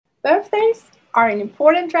Birthdays are an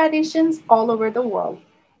important traditions all over the world.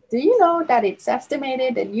 Do you know that it's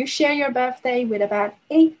estimated that you share your birthday with about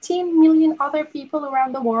 18 million other people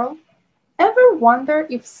around the world? Ever wonder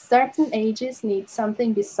if certain ages need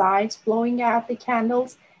something besides blowing out the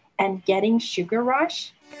candles and getting sugar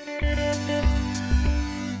rush?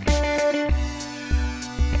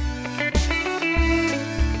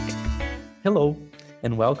 Hello,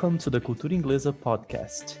 and welcome to the Cultura Inglesa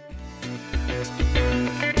podcast.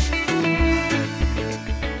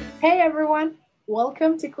 Hey everyone,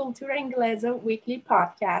 welcome to Cultura Inglesa weekly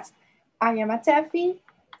podcast. I am Atefi,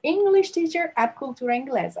 English teacher at Cultura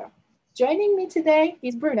Inglesa. Joining me today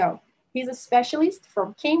is Bruno. He's a specialist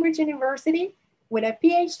from Cambridge University with a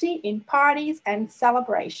PhD in parties and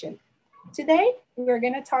celebration. Today, we're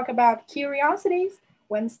going to talk about curiosities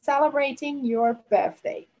when celebrating your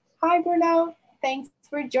birthday. Hi Bruno, thanks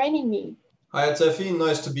for joining me. Hi, Tefi.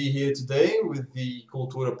 Nice to be here today with the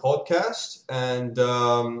Cultura podcast, and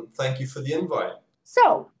thank you for the invite.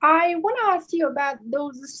 So, I want to ask you about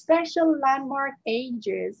those special landmark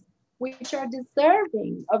ages which are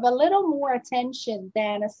deserving of a little more attention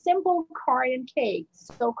than a simple card and cake,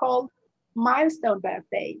 so called milestone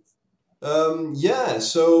birthdays.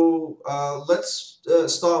 Let's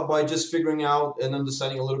start by just figuring out and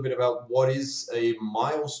understanding a little bit about what is a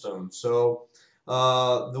milestone.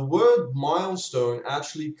 The word milestone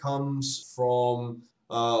actually comes from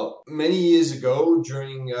many years ago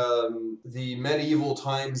during the medieval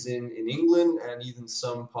times in England and even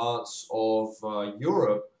some parts of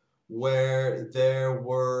Europe, where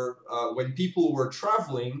when people were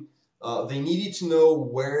traveling, they needed to know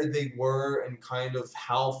where they were and kind of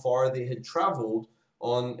how far they had traveled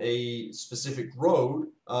on a specific road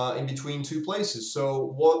in between two places. So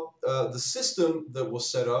what the system that was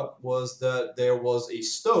set up was that there was a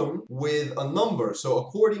stone with a number. So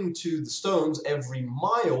according to the stones, every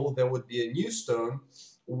mile there would be a new stone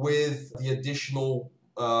with the additional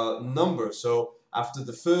number. So after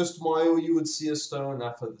the first mile, you would see a stone.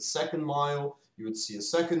 After the second mile, you would see a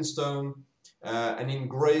second stone. And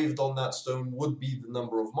engraved on that stone would be the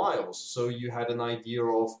number of miles. So you had an idea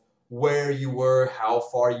of where you were, how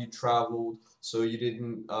far you traveled, so you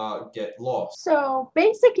didn't get lost. So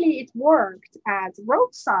basically, it worked as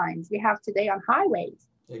road signs we have today on highways.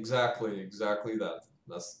 Exactly that.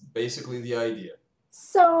 That's basically the idea.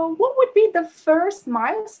 So, what would be the first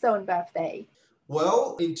milestone birthday?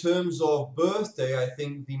 Well, in terms of birthday, I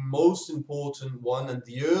think the most important one and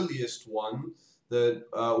the earliest one that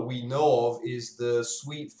we know of is the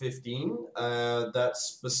Sweet 15. That's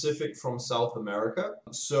specific from South America.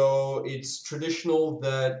 So it's traditional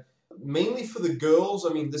that mainly for the girls, I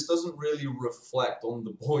mean, this doesn't really reflect on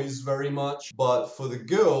the boys very much, but for the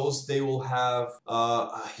girls, they will have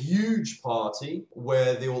a huge party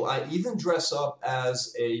where they will even dress up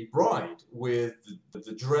as a bride with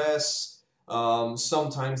the dress.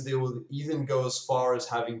 Sometimes they will even go as far as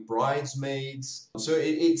having bridesmaids. So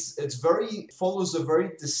it's very follows a very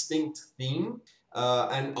distinct theme.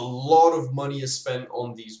 And a lot of money is spent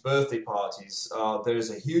on these birthday parties. There's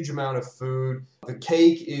a huge amount of food. The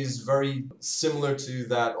cake is very similar to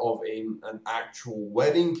that of an actual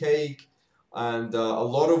wedding cake. And a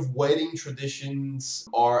lot of wedding traditions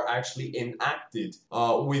are actually enacted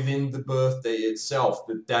within the birthday itself.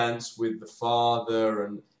 The dance with the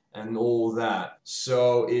father and all that.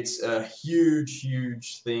 So it's a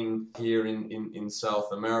huge thing here in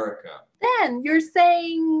South America. Then you're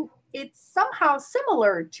saying it's somehow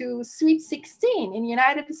similar to Sweet 16 in the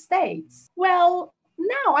United States. Well,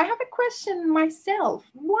 now I have a question myself.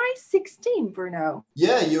 Why 16, Bruno?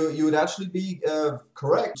 Yeah, you would actually be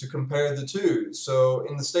correct to compare the two. So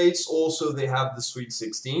in the States also they have the Sweet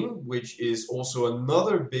 16, which is also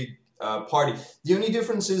another big party. The only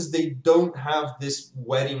difference is they don't have this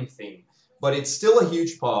wedding thing, but it's still a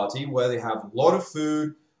huge party where they have a lot of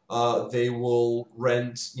food. They will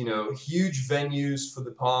rent, huge venues for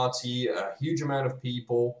the party, a huge amount of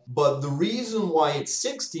people. But the reason why it's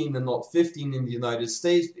 16 and not 15 in the United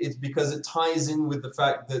States is because it ties in with the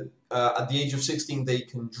fact that at the age of 16 they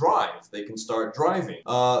can drive, they can start driving.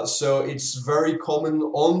 So it's very common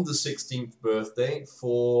on the 16th birthday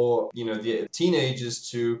for the teenagers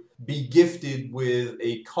to be gifted with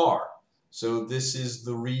a car. So this is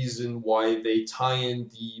the reason why they tie in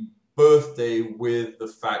the birthday with the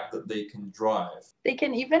fact that they can drive. They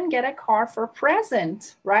can even get a car for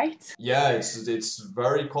present, right? Yeah, it's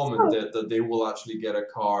very common that they will actually get a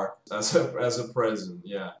car as a present.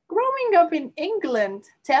 Yeah. Growing up in England,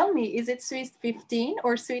 tell me, is it Sweet 15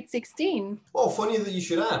 or Sweet 16? Well, funny that you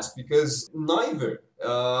should ask because neither.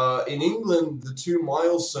 In England, the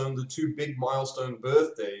two big milestone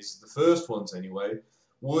birthdays, the first ones anyway,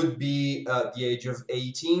 would be at the age of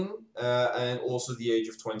 18 and also the age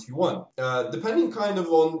of 21. Depending kind of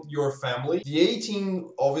on your family, the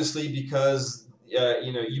 18 obviously because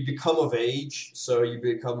you become of age, so you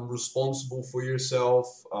become responsible for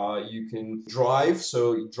yourself. You can drive,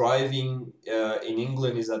 so driving in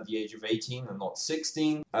England is at the age of 18 and not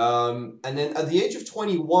 16. And then at the age of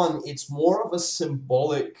 21, it's more of a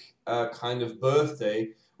symbolic kind of birthday,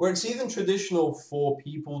 where it's even traditional for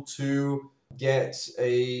people to get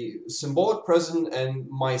a symbolic present, and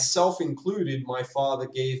myself included, my father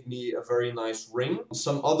gave me a very nice ring.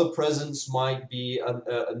 Some other presents might be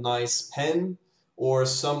a nice pen or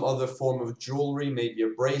some other form of jewelry, maybe a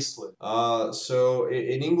bracelet. So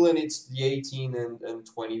in England, it's the 18 and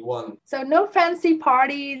 21. So no fancy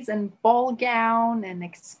parties and ball gown and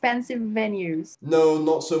expensive venues. No,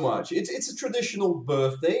 not so much. It's a traditional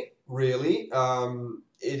birthday, really.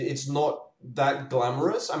 It's not that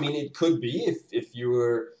glamorous. I mean, it could be if you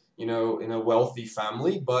were, in a wealthy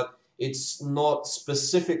family, but it's not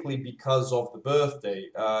specifically because of the birthday.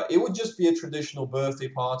 It would just be a traditional birthday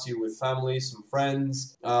party with family, some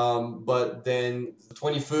friends. But then the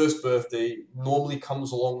 21st birthday normally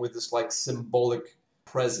comes along with this like symbolic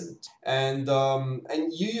present. And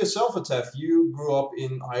you yourself, Atef, you grew up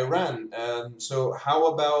in Iran. So how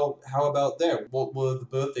about there? What were the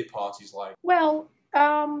birthday parties like? Well,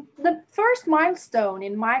 the first milestone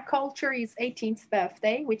in my culture is 18th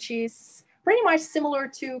birthday, which is pretty much similar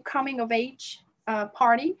to coming of age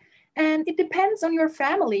party. And it depends on your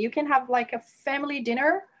family. You can have like a family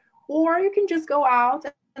dinner, or you can just go out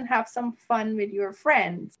and have some fun with your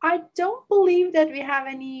friends. I don't believe that we have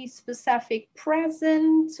any specific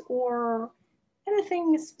present or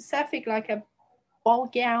anything specific like a ball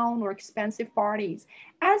gown or expensive parties.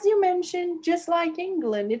 As you mentioned, just like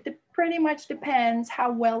England, it pretty much depends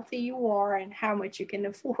how wealthy you are and how much you can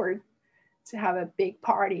afford to have a big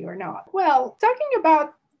party or not. Well, talking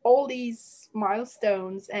about all these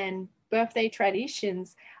milestones and birthday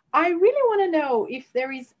traditions, I really want to know if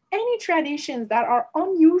there is any traditions that are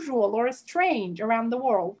unusual or strange around the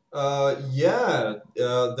world. There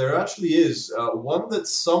actually is. One that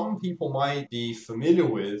some people might be familiar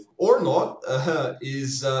with or not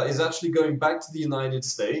is actually going back to the United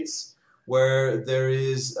States, where there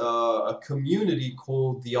is a community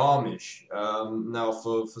called the Amish. Now,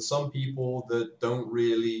 for some people that don't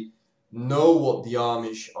really know what the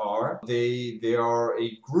Amish are, they are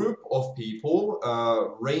a group of people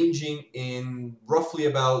ranging in roughly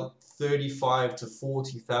about 35 to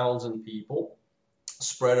 40,000 people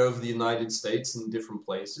spread over the United States in different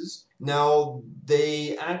places. Now,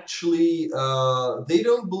 they actually they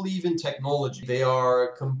don't believe in technology. They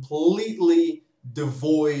are completely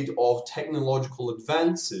devoid of technological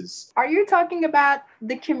advances. Are you talking about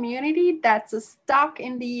the community that's stuck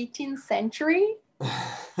in the 18th century?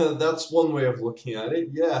 That's one way of looking at it,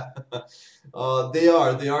 yeah. They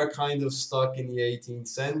are kind of stuck in the 18th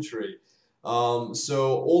century.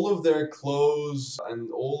 So all of their clothes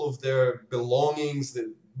and all of their belongings,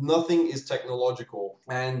 that nothing is technological.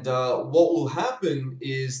 And what will happen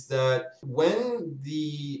is that when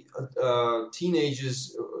the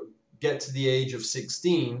teenagers get to the age of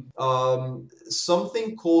 16,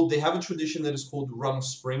 they have a tradition that is called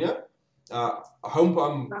Rumspringa. I hope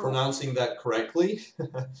I'm pronouncing that correctly.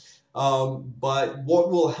 But what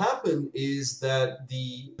will happen is that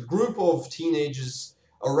the group of teenagers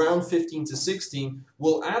around 15 to 16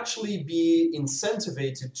 will actually be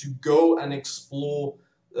incentivized to go and explore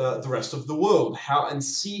the rest of the world, and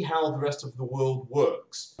see how the rest of the world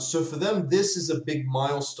works. So for them, this is a big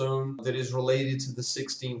milestone that is related to the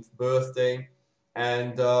 16th birthday.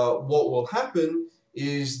 And what will happen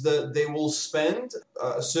is that they will spend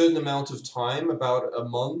a certain amount of time, about a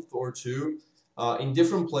month or two, in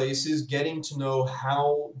different places, getting to know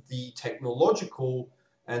how the technological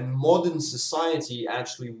and modern society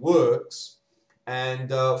actually works. And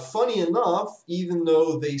funny enough, even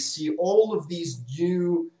though they see all of these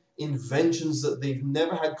new inventions that they've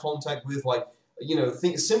never had contact with, like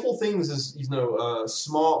simple things as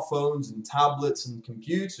smartphones and tablets and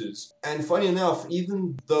computers. And funny enough,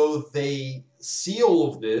 even though they see all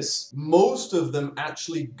of this, most of them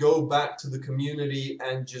actually go back to the community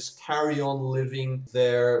and just carry on living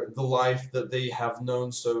the life that they have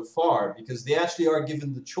known so far, because they actually are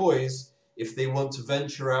given the choice if they want to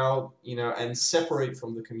venture out, and separate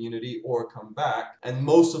from the community or come back. And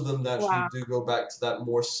most of them actually do go back to that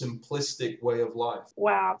more simplistic way of life.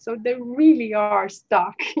 Wow. So they really are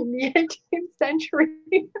stuck in the 18th century.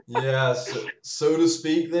 Yes, so to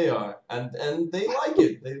speak, they are. And they like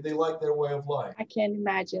it. They like their way of life. I can't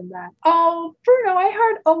imagine that. Oh, Bruno, I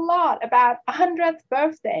heard a lot about 100th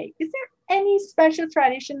birthday. Is there any special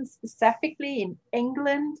traditions specifically in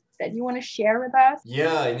England that you want to share with us?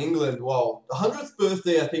 Yeah, in England, well, the 100th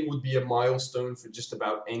birthday I think would be a milestone for just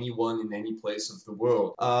about anyone in any place of the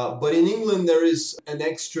world. But in England, there is an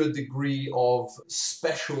extra degree of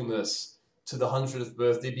specialness to the 100th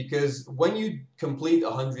birthday because when you complete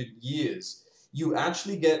 100 years, you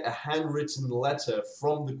actually get a handwritten letter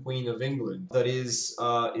from the Queen of England that is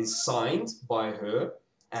signed by her,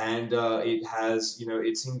 and it has,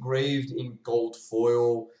 it's engraved in gold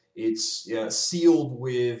foil. It's sealed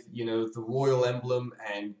with, the royal emblem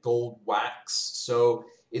and gold wax. So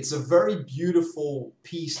it's a very beautiful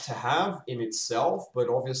piece to have in itself, but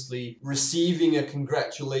obviously receiving a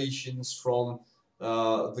congratulations from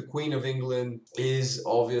the Queen of England is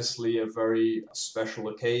obviously a very special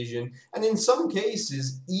occasion. And in some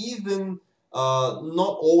cases, even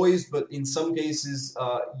not always, but in some cases,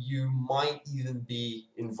 you might even be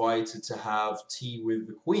invited to have tea with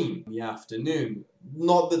the Queen in the afternoon.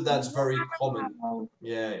 Not that that's very common. Wow.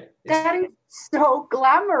 Yeah. That is so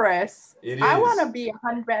glamorous. It I want to is. be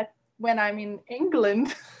 100 when I'm in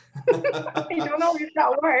England. I don't know if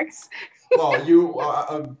that works. Well, you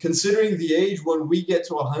considering the age when we get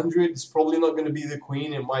to 100, it's probably not going to be the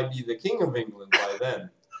Queen. It might be the King of England by then.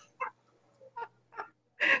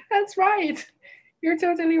 That's right. You're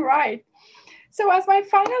totally right. So as my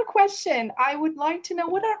final question, I would like to know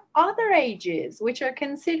what are other ages which are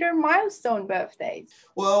considered milestone birthdays?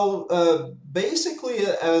 Well, basically,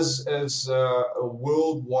 as a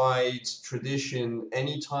worldwide tradition,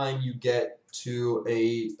 anytime you get to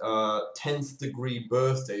a 10th degree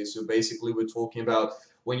birthday, so basically we're talking about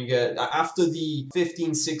when you get after the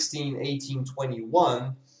 15, 16, 18,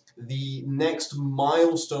 21, the next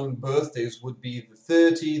milestone birthdays would be the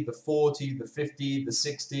 30, the 40, the 50, the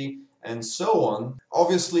 60, and so on.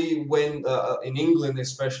 Obviously, when in England,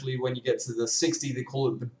 especially when you get to the 60, they call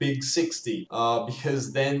it the big 60,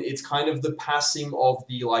 because then it's kind of the passing of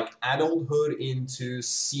the adulthood into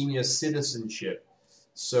senior citizenship.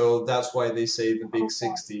 So that's why they say the big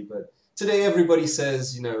 60. But today everybody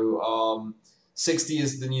says, 60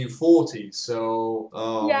 is the new 40. So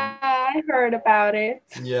Yeah, I heard about it.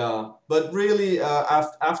 yeah, but really,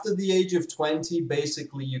 after the age of 20,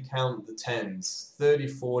 basically you count the tens, 30,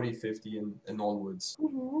 40, 50, and onwards.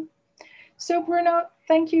 Mhm. So Bruno,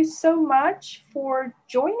 thank you so much for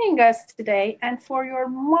joining us today and for your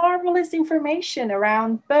marvelous information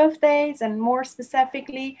around birthdays and more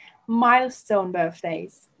specifically, milestone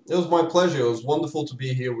birthdays. It was my pleasure. It was wonderful to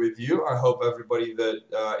be here with you. I hope everybody that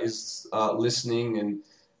is listening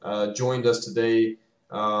and joined us today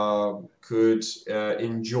could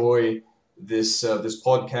enjoy this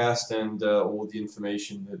podcast and all the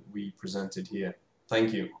information that we presented here.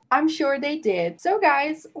 Thank you. I'm sure they did. So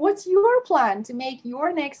guys, what's your plan to make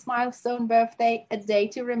your next milestone birthday a day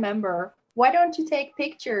to remember? Why don't you take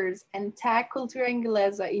pictures and tag Cultura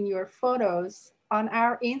Inglesa in your photos on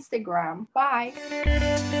our Instagram? Bye.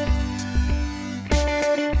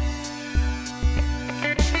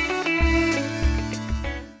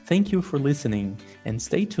 Thank you for listening and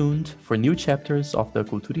stay tuned for new chapters of the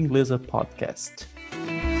Cultura Inglesa podcast.